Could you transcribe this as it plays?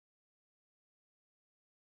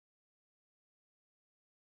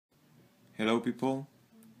Hello people,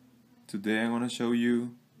 today I'm gonna show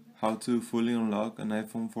you how to fully unlock an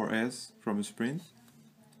iPhone 4S from Sprint.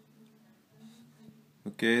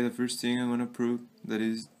 Okay, the first thing I'm gonna prove that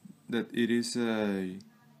it is a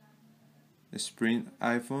Sprint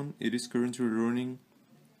iPhone. It is currently running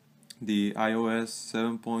the iOS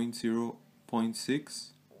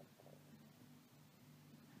 7.0.6.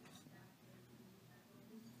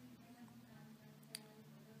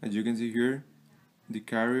 As you can see here, the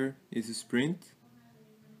carrier is Sprint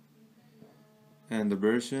and the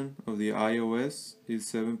version of the iOS is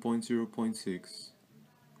 7.0.6.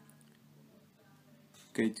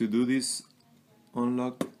 Okay, to do this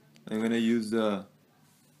unlock, I'm gonna use the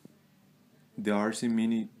RC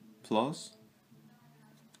Mini Plus.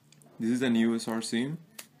 This is the newest RC.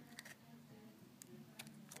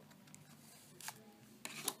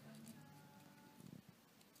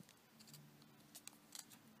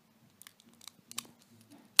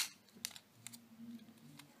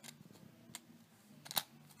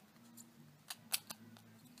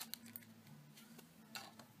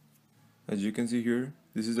 As you can see here,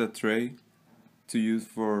 this is a tray to use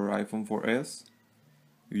for iPhone 4S.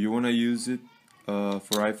 If you want to use it for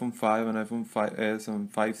iPhone 5 and iPhone 5S and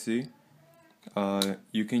 5C,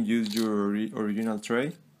 you can use your original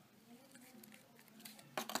tray.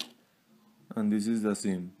 And this is the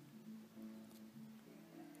SIM.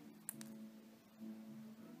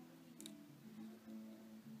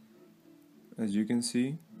 As you can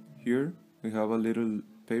see here, we have a little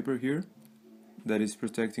paper here that is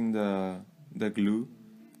protecting the glue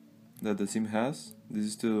that the SIM has. This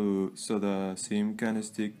is so the SIM can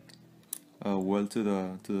stick well to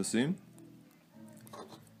the SIM.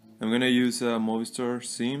 I'm gonna use a Movistar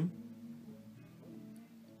SIM,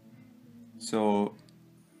 so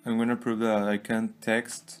I'm gonna prove that I can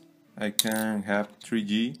text, I can have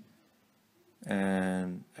 3G,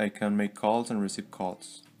 and I can make calls and receive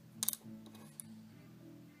calls.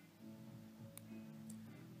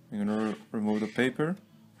 I'm gonna remove the paper.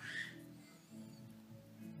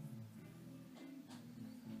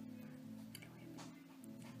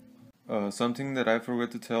 Something that I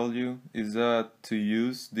forgot to tell you is that to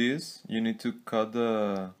use this, you need to cut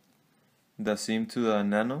the SIM to the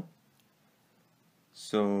nano,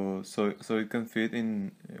 so it can fit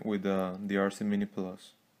in with the RC Mini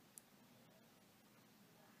Plus.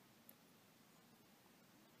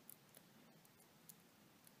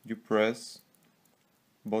 You press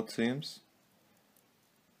both SIMs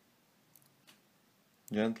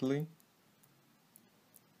gently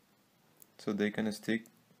so they can stick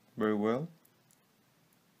very well.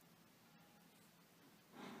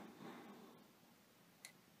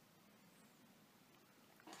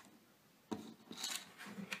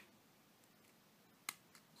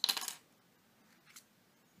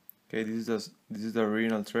 Okay, this is the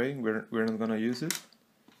original tray. We're not gonna use it.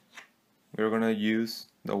 We're gonna use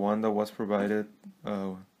the one that was provided,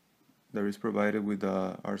 that is provided with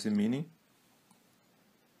the RC Mini.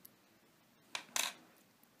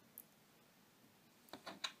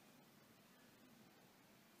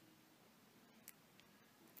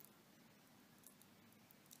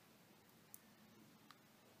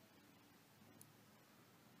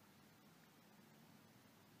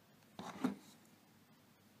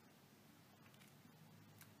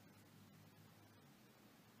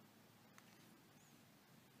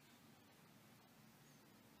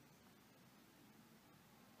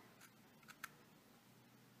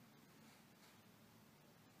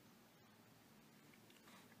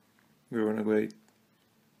 We're gonna wait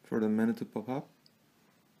for the menu to pop up.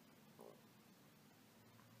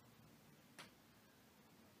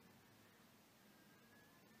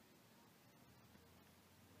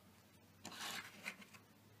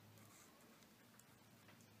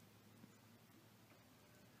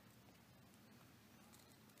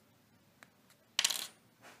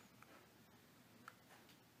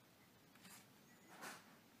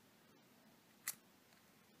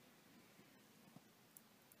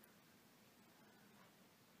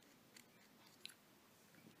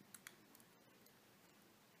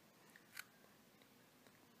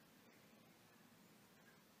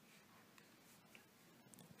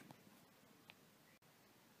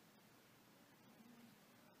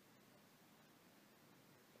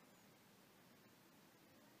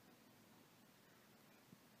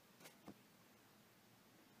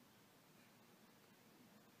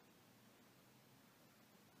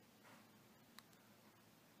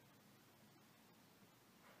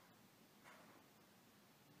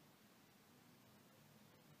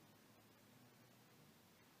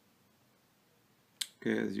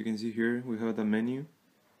 Okay, as you can see here, we have the menu.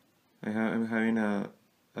 I'm having an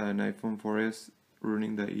iPhone 4S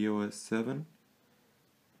running the iOS 7.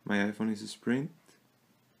 My iPhone is Sprint,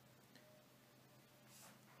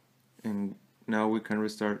 and now we can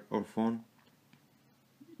restart our phone.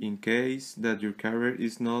 In case that your carrier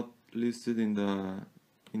is not listed in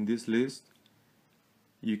this list,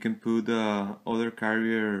 you can put the other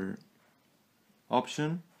carrier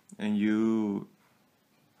option, and you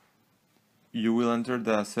will enter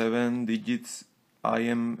the 7 digits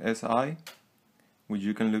IMSI, which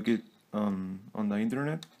you can look it on the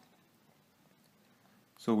internet.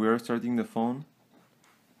 So we are starting the phone.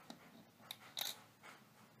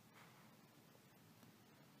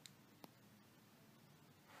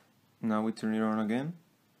 Now we turn it on again.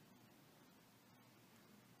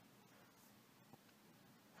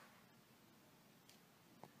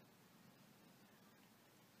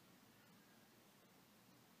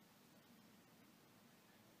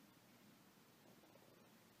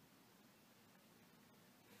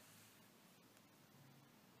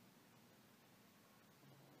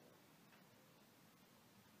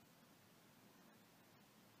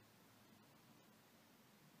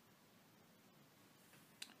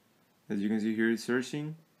 As you can see here, it's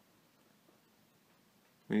searching.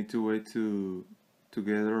 We need to wait to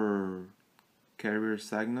get our carrier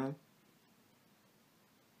signal.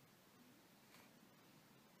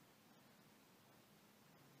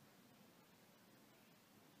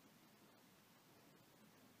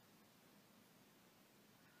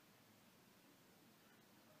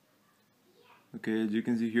 Okay, as you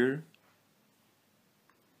can see here,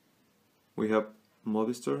 we have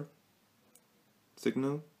Movistar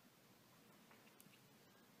signal.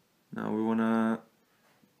 Now we wanna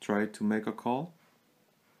try to make a call.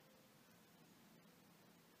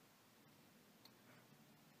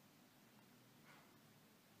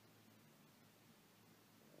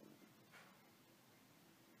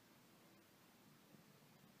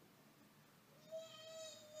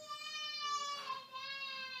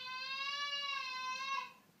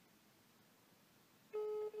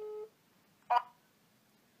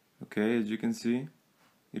 Okay, as you can see,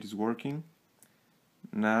 it is working.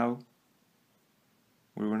 Now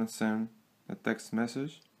we're gonna send a text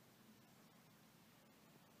message.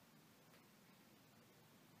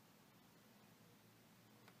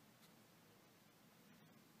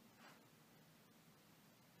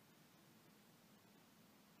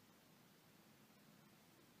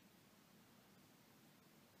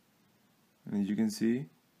 And as you can see,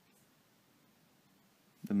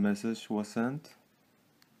 the message was sent,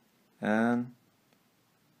 and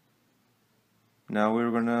now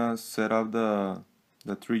we're gonna set up the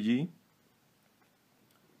 3G.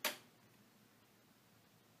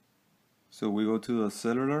 So we go to the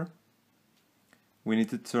cellular. We need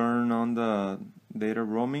to turn on the data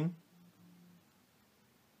roaming.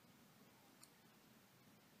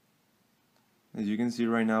 As you can see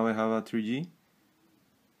right now, I have a 3G.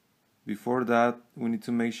 Before that, we need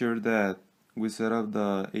to make sure that we set up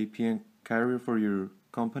the APN carrier for your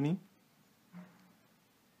company.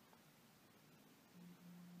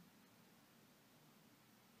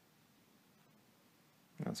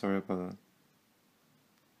 Sorry about that.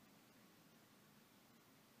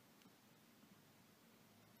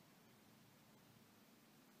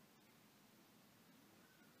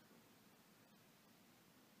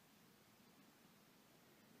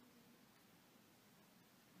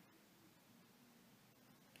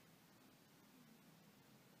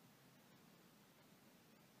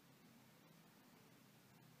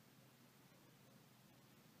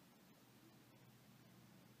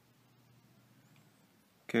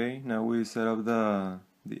 Okay, now we set up the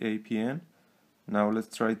APN. Now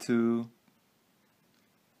let's try to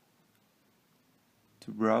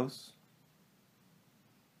browse.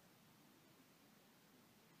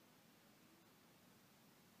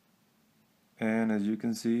 And as you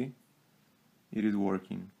can see, it is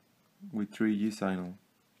working with 3G signal.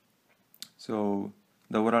 So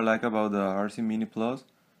that's what I like about the RC Mini Plus.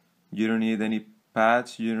 You don't need any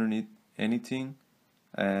patch, you don't need anything,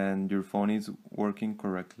 and your phone is working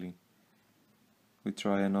correctly. We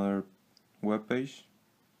try another web page.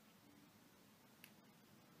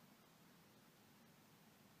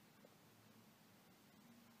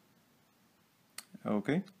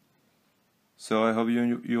 Okay, so I hope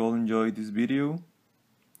you all enjoyed this video,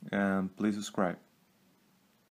 and please subscribe.